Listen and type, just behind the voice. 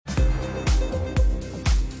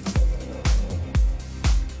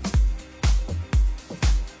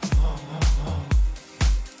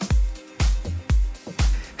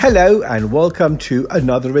Hello and welcome to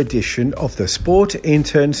another edition of the Sport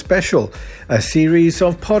Intern Special, a series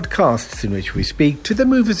of podcasts in which we speak to the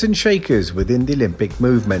movers and shakers within the Olympic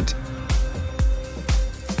movement.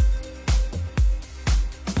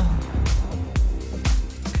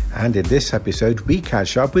 And in this episode, we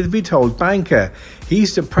catch up with Witold Bańka.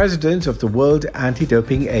 He's the president of the World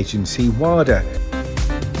Anti-Doping Agency, WADA.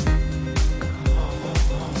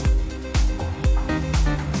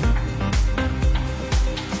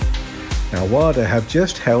 Now, WADA have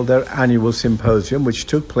just held their annual symposium, which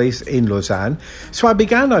took place in Lausanne. So I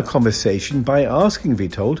began our conversation by asking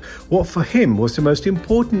Witold what for him was the most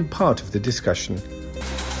important part of the discussion.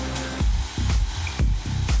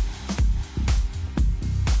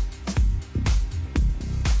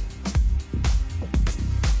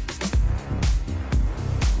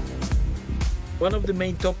 One of the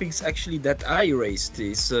main topics actually that I raised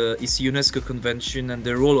is UNESCO Convention and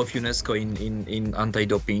the role of UNESCO in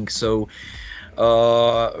anti-doping. So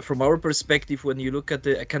from our perspective, when you look at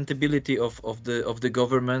the accountability of the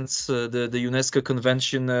governments, the UNESCO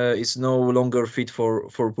Convention is no longer fit for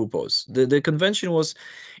purpose. The convention was,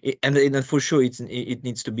 and for sure it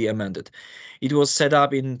needs to be amended. It was set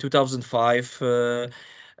up in 2005.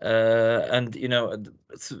 And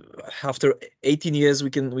after 18 years, we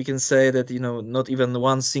can say that not even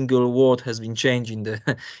one single word has been changed in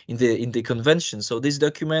the convention. So this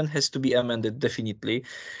document has to be amended definitely.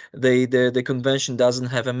 The convention doesn't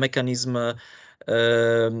have a mechanism,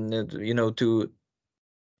 to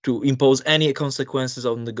impose any consequences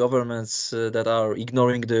on the governments that are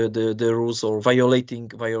ignoring the rules or violating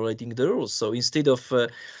the rules. So instead of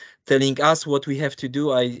telling us what we have to do,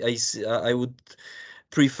 I would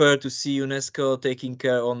prefer to see UNESCO taking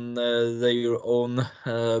care on their own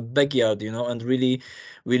backyard, and really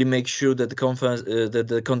make sure that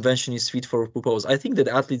the convention is fit for purpose. I think that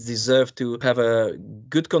athletes deserve to have a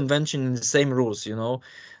good convention in the same rules.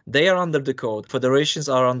 They are under the code. Federations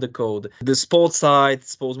are under code. The sports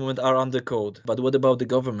movement are under code. But what about the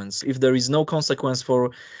governments? If there is no consequence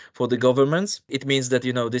for the governments, it means that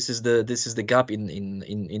this is the gap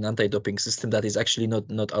in anti-doping system that is actually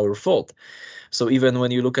not our fault. So even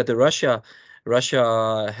when you look at Russia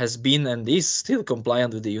has been and is still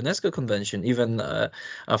compliant with the UNESCO Convention, even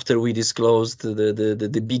after we disclosed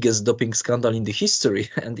the biggest doping scandal in the history,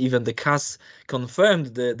 and even the CAS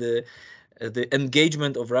confirmed the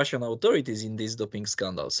engagement of Russian authorities in this doping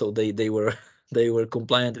scandal. So they were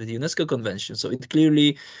compliant with the UNESCO Convention. So it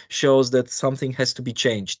clearly shows that something has to be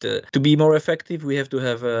changed. To be more effective, we have to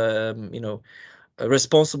have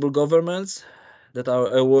responsible governments that are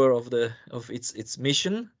aware of its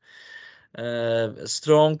mission,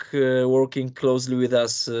 strong, working closely with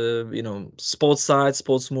us, sports side,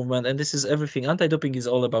 sports movement, and this is everything. Anti-doping is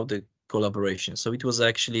all about the collaboration. So it was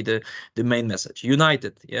actually the main message.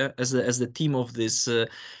 United, as the theme of this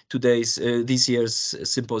this year's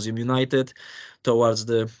symposium, united towards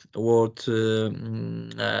the world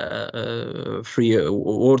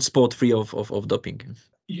sport free of doping.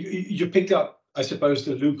 You picked up, I suppose,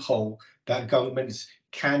 the loophole that governments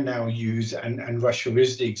can now use, and Russia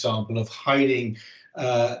is the example of hiding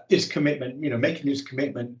its commitment, making its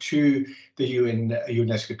commitment to the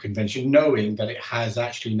UNESCO Convention, knowing that it has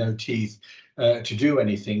actually no teeth to do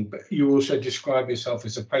anything. But you also describe yourself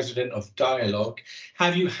as a president of dialogue.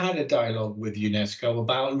 Have you had a dialogue with UNESCO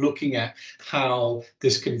about looking at how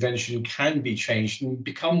this convention can be changed and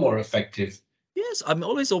become more effective? Yes, I'm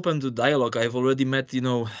always open to dialogue. I've already met,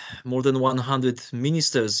 more than 100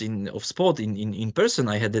 ministers of sport in person.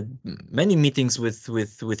 I had many meetings with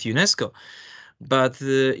UNESCO, but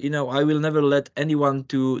I will never let anyone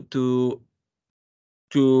to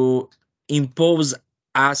impose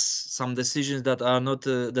us some decisions that are not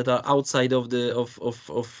that are outside of the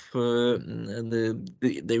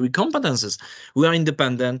competences. We are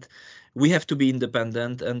independent. We have to be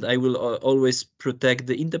independent, and I will always protect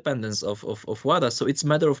the independence of WADA. So it's a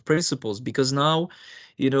matter of principles, because now,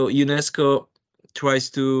 UNESCO tries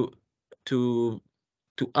to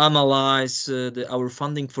analyze our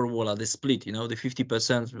funding formula, the split. The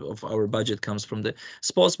 50% of our budget comes from the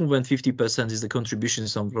sports movement, 50% is the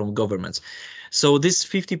contributions from governments. So this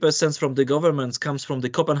 50% from the governments comes from the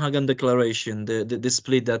Copenhagen Declaration, the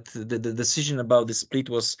split, that the decision about the split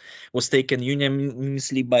was taken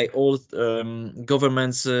unanimously by all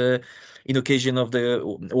governments in occasion of the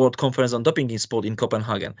World Conference on Doping in Sport in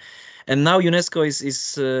Copenhagen. And now UNESCO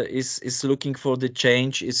is looking for the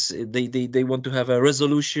change. They want to have a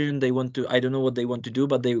resolution. They want to, I don't know what they want to do,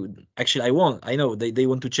 but they know they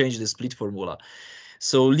want to change the split formula.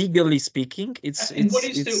 So legally speaking, what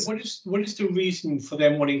is the reason for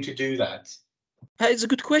them wanting to do that? It's a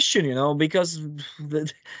good question, because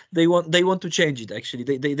they want to change it.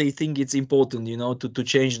 Actually, they think it's important, to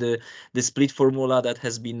change the split formula that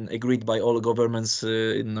has been agreed by all governments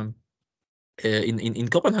in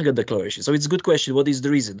Copenhagen Declaration. So it's a good question. What is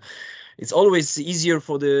the reason? It's always easier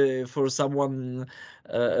for someone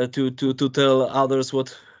to tell others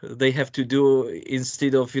what they have to do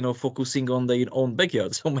instead of focusing on their own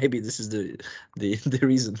backyard. So maybe this is the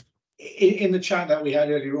reason. In the chat that we had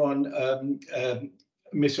earlier on,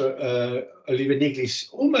 Mr. Oliver Niglis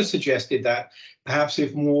almost suggested that perhaps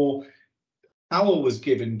if more power was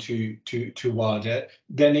given to WADA,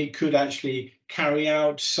 then it could actually carry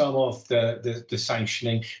out some of the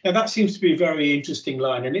sanctioning. Now that seems to be a very interesting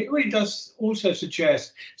line, and it really does also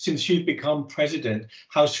suggest, since you've become president,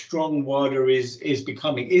 how strong WADA is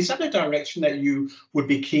becoming. Is that a direction that you would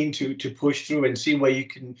be keen to push through and see where you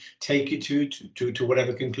can take it to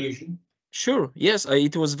whatever conclusion? Sure. Yes,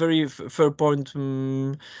 it was very fair point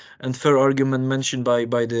and fair argument mentioned by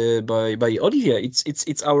Olivia.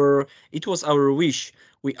 It was our wish.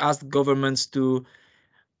 We asked governments to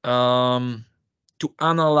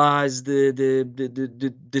analyze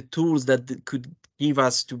the tools that could give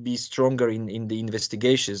us to be stronger in the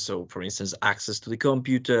investigations. So, for instance, access to the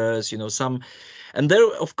computers, and there,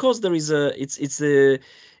 of course, there is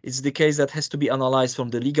it's the case that has to be analyzed from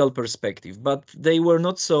the legal perspective, but they were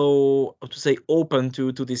not so, to say, open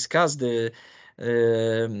to discuss this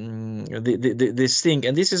thing,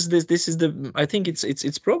 and this is the I think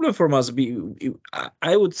it's problem for us.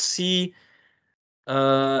 I would see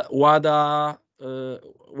WADA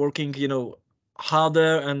working,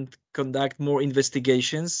 harder and conduct more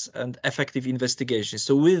investigations and effective investigations.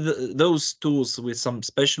 So with those tools, with some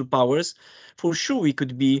special powers, for sure we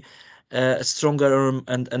could be stronger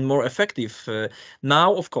and more effective.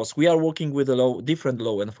 Now, of course, we are working with different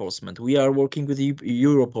law enforcement. We are working with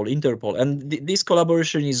Europol, Interpol, and this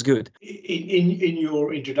collaboration is good. In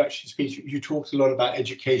your introduction speech, you talked a lot about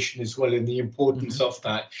education as well and the importance of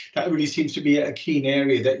that. That really seems to be a keen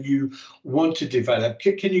area that you want to develop.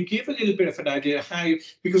 Can you give a little bit of an idea how,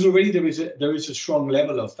 because already there is a strong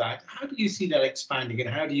level of that. How do you see that expanding, and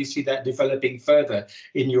how do you see that developing further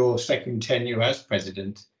in your second tenure as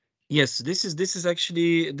president? Yes, this is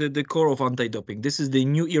actually the core of anti-doping. This is the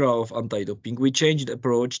new era of anti-doping. We changed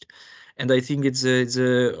approach, and I think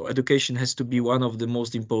education has to be one of the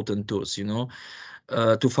most important tools,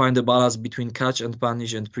 to find a balance between catch and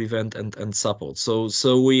punish and prevent and support. So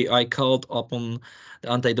I called upon the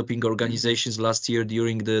anti-doping organizations last year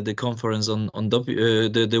during the conference on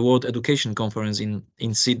the World Education Conference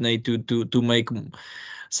in Sydney to make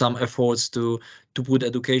some efforts to put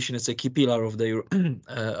education as a key pillar of their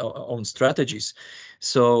own strategies.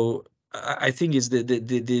 So I think it's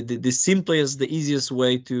the simplest, the easiest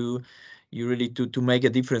way to make a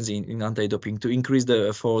difference in anti-doping, to increase the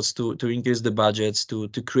efforts, to increase the budgets, to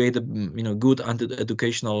create good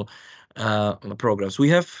anti-educational programs. We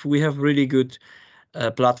have really good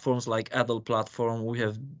platforms like adult platform. We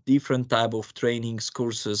have different type of trainings,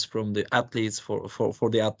 courses from the athletes for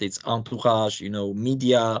the athletes, entourage,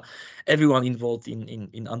 media, everyone involved in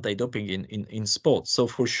anti-doping in sports. So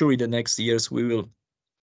for sure in the next years we will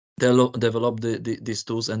develop these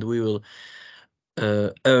tools, and we will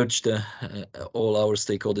urge all our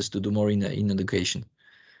stakeholders to do more in education.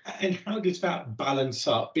 And how does that balance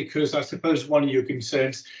up? Because I suppose one of your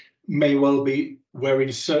concerns may well be where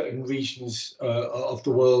in certain regions of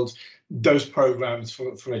the world, those programs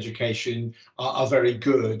for education are very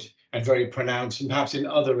good and very pronounced, and perhaps in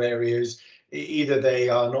other areas, either they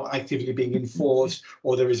are not actively being enforced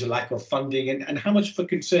or there is a lack of funding. And how much of a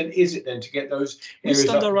concern is it then to get those areas we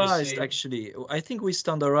standardized actually? I think we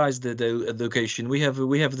standardized the education. We have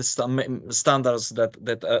the standards that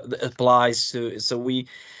applies to, so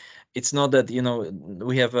it's not that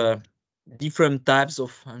we have different types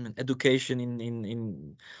of education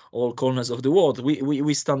in all corners of the world.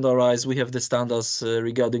 We standardize. We have the standards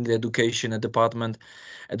regarding the educational department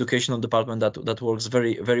that works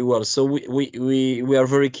very, very well. So we are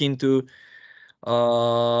very keen to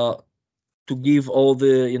give all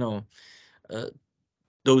the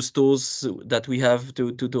those tools that we have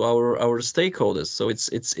to our stakeholders. So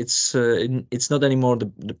it's not anymore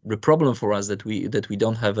the problem for us that we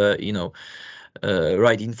don't have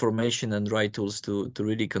right information and right tools to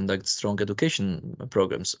really conduct strong education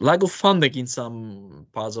programs. Lack of funding in some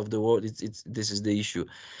parts of the world, this is the issue.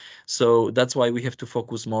 So that's why we have to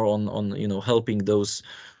focus more on helping those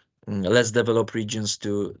less developed regions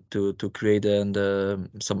to create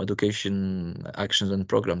some education actions and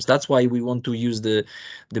programs. That's why we want to use the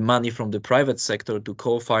money from the private sector to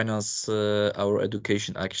co-finance our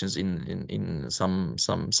education actions in some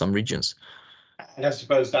regions. And I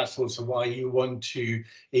suppose that's also why you want to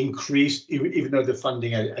increase, even though the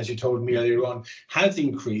funding, as you told me earlier on, has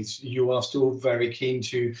increased, you are still very keen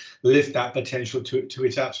to lift that potential to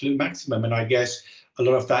its absolute maximum. And I guess a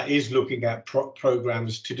lot of that is looking at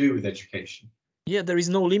programs to do with education. Yeah, there is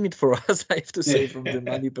no limit for us, I have to say, from the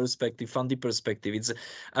money perspective, funding perspective.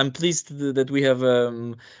 I'm pleased that we have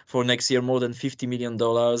for next year more than $50 million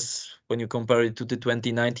when you compare it to the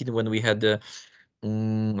 2019 when we had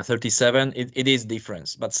 37. It is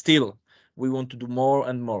difference, but still we want to do more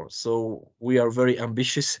and more. So we are very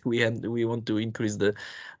ambitious. We want to increase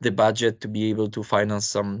the budget to be able to finance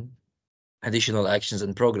some additional actions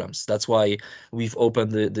and programs. That's why we've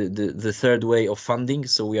opened the third way of funding.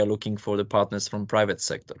 So we are looking for the partners from private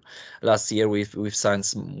sector. Last year we've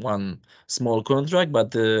signed one small contract,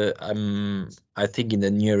 but I think in the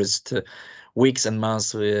nearest weeks and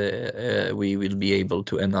months we will be able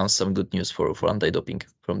to announce some good news for anti-doping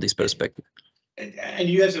from this perspective. And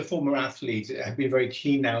you, as a former athlete, have been very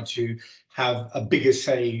keen now to have a bigger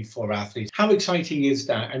say for athletes. How exciting is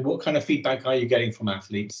that, and what kind of feedback are you getting from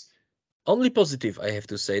athletes? Only positive, I have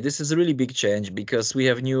to say. This is a really big change because we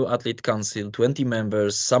have new athlete council, 20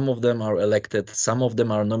 members. Some of them are elected, some of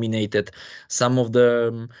them are nominated, some of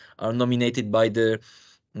them are nominated by the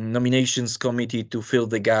nominations committee to fill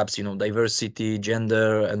the gaps, diversity,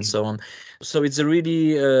 gender, and so on. So it's a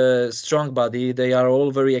really strong body. They are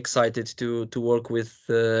all very excited to work with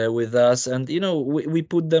us, and we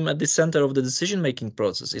put them at the center of the decision-making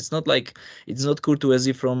process. It's not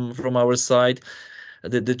courtesy from our side.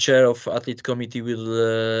 The chair of athlete committee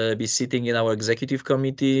will be sitting in our executive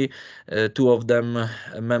committee. Two of them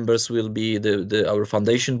members will be our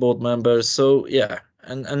foundation board members. So yeah,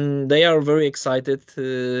 and they are very excited.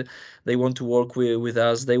 They want to work with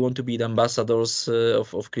us. They want to be the ambassadors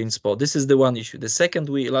of clean sport. This is the one issue. The second,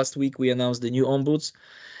 last week we announced the new ombuds.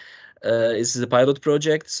 It's the pilot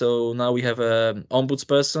project. So now we have an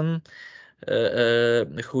ombudsperson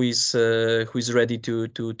who is ready to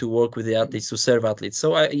work with the athletes, to serve athletes.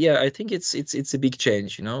 So I think it's a big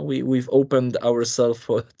change. We've opened ourselves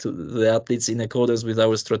to the athletes in accordance with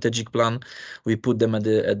our strategic plan. We put them at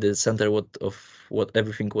the center of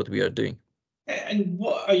everything what we are doing. And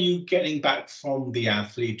what are you getting back from the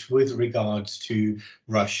athletes with regards to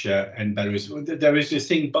Russia and Belarus? There is this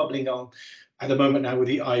thing bubbling on at the moment now with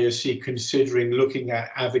the IOC considering looking at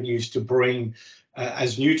avenues to bring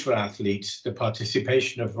as neutral athletes the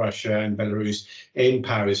participation of Russia and Belarus in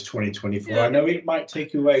Paris 2024. Yeah. I know it might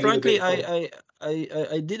take you away. Frankly,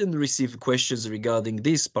 I didn't receive questions regarding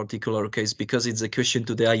this particular case because it's a question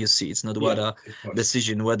to the IOC. It's not WADA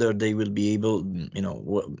decision whether they will be able,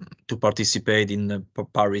 to participate in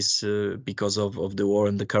Paris because of the war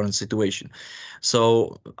and the current situation.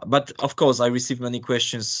 So, but of course, I received many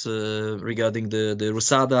questions regarding the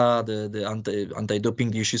RUSADA, the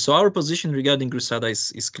anti-doping issue. So our position regarding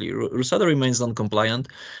RUSADA is clear. RUSADA remains non-compliant.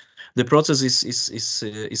 The process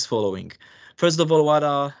is following. First of all,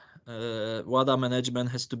 WADA management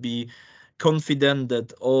has to be confident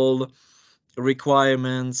that all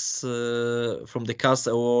requirements from the CAS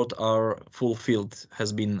award are fulfilled,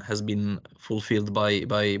 has been fulfilled by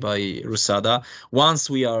RUSADA. Once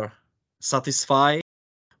we are satisfied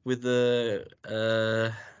with the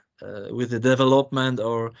development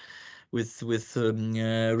or with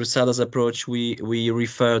RUSADA's approach, we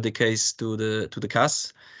refer the case to the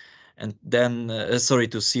CAS. And then, to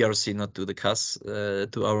CRC, not to the CAS,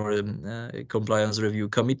 to our compliance review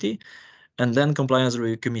committee, and then compliance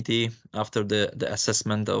review committee, after the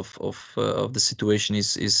assessment of the situation,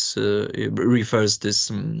 refers this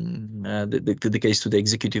the case to the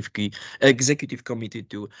executive committee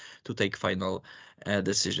to take final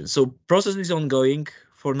decision. So process is ongoing.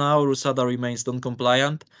 For now, RUSADA remains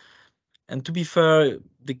non-compliant. And to be fair,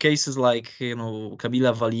 the cases like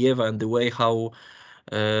Kamila Valieva and the way how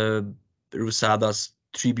RUSADA's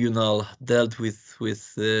tribunal dealt with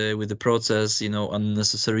the process,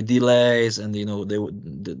 unnecessary delays, and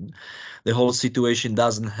the whole situation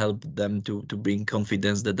doesn't help them to bring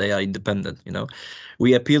confidence that they are independent.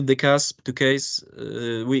 We appealed the case.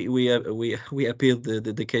 We appealed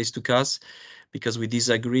the case to CAS because we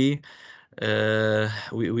disagree.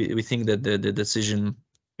 We think that the decision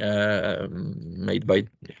made by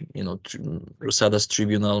RUSADA's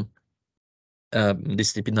tribunal,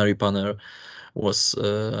 disciplinary panel, was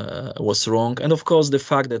wrong. And of course the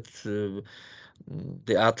fact that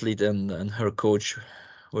the athlete and her coach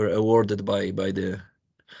were awarded by the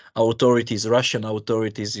authorities, Russian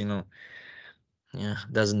authorities,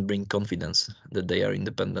 doesn't bring confidence that they are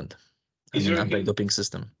independent in an anti-doping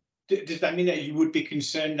system. Does that mean that you would be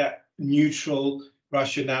concerned that neutral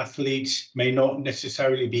Russian athletes may not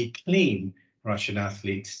necessarily be clean Russian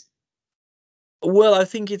athletes? Well, I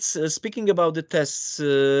think it's speaking about the tests.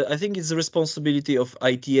 I think it's the responsibility of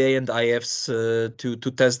ITA and IFs to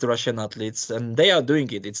test the Russian athletes, and they are doing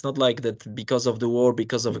it. It's not like that because of the war,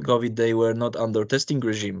 because of COVID, they were not under testing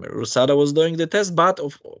regime. RUSADA was doing the test, but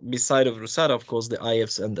beside of RUSADA, of course, the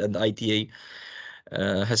IFs and ITA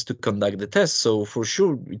has to conduct the test. So for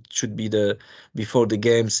sure, it should be before the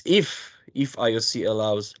games, if IOC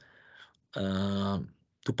allows.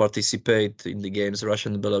 To participate in the games,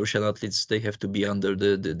 Russian and Belarusian athletes, they have to be under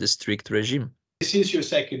the strict regime. This is your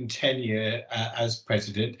second tenure as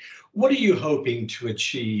president. What are you hoping to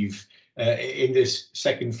achieve in this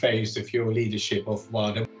second phase of your leadership of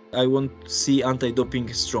WADA? I want to see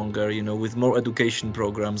anti-doping stronger, with more education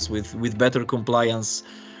programs, with better compliance,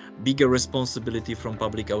 bigger responsibility from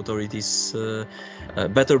public authorities,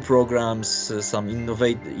 better programs, some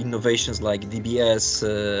innovations like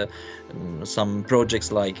DBS, some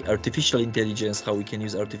projects like artificial intelligence, how we can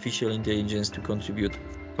use artificial intelligence to contribute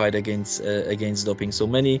fight against doping. So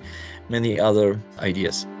many other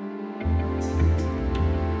ideas.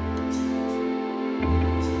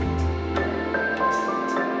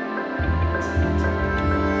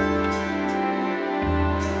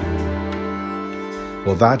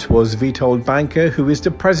 Well, that was Witold Bańka, who is the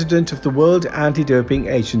president of the World Anti-Doping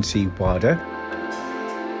Agency, WADA.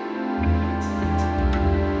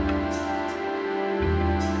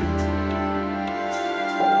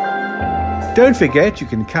 Don't forget, you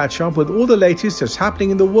can catch up with all the latest that's happening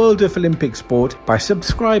in the world of Olympic sport by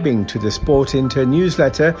subscribing to the Sport Intern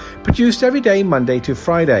newsletter, produced every day, Monday to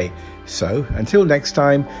Friday. So, until next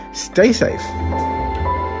time, stay safe.